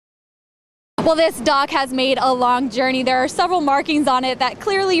Well, this dock has made a long journey. There are several markings on it that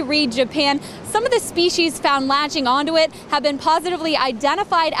clearly read Japan. Some of the species found latching onto it have been positively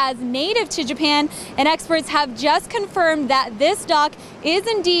identified as native to Japan, and experts have just confirmed that this dock is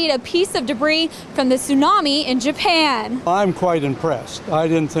indeed a piece of debris from the tsunami in Japan. I'm quite impressed. I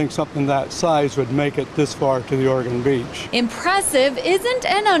didn't think something that size would make it this far to the Oregon beach. Impressive isn't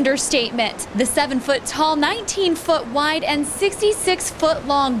an understatement. The 7-foot-tall, 19-foot-wide, and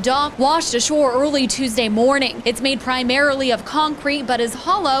 66-foot-long dock washed ashore early Tuesday morning. It's made primarily of concrete, but is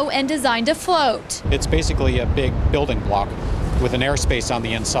hollow and designed to float. It's basically a big building block with an airspace on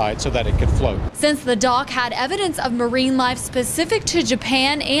the inside so that it could float. Since the dock had evidence of marine life specific to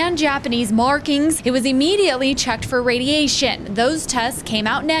Japan and Japanese markings, it was immediately checked for radiation. Those tests came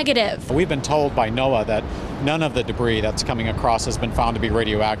out negative. We've been told by NOAA that none of the debris that's coming across has been found to be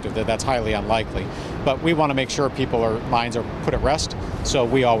radioactive, that's highly unlikely. But we want to make sure people's minds are put at rest, so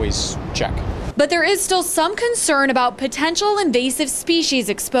we always check. But there is still some concern about potential invasive species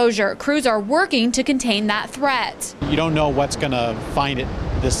exposure. Crews are working to contain that threat. You don't know what's going to find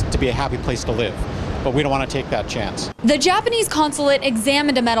this to be a happy place to live, but we don't want to take that chance. The Japanese consulate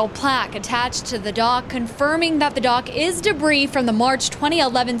examined a metal plaque attached to the dock, confirming that the dock is debris from the March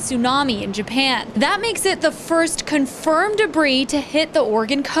 2011 tsunami in Japan. That makes it the first confirmed debris to hit the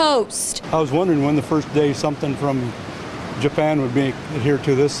Oregon coast. I was wondering when the first day something from Japan would be here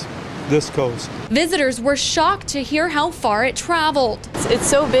to this coast. Visitors were shocked to hear how far it traveled. It's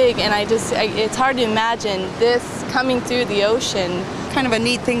so big, and it's hard to imagine this coming through the ocean. Kind of a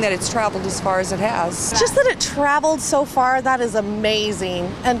neat thing that it's traveled as far as it has. Just that it traveled so far, that is amazing.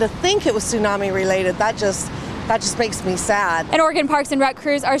 And to think it was tsunami related, that just makes me sad. And Oregon Parks and Rec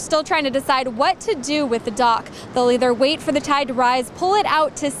crews are still trying to decide what to do with the dock. They'll either wait for the tide to rise, pull it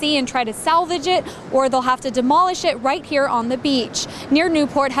out to sea and try to salvage it, or they'll have to demolish it right here on the beach. Near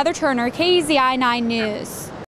Newport, Heather Turner, KZI 9 News.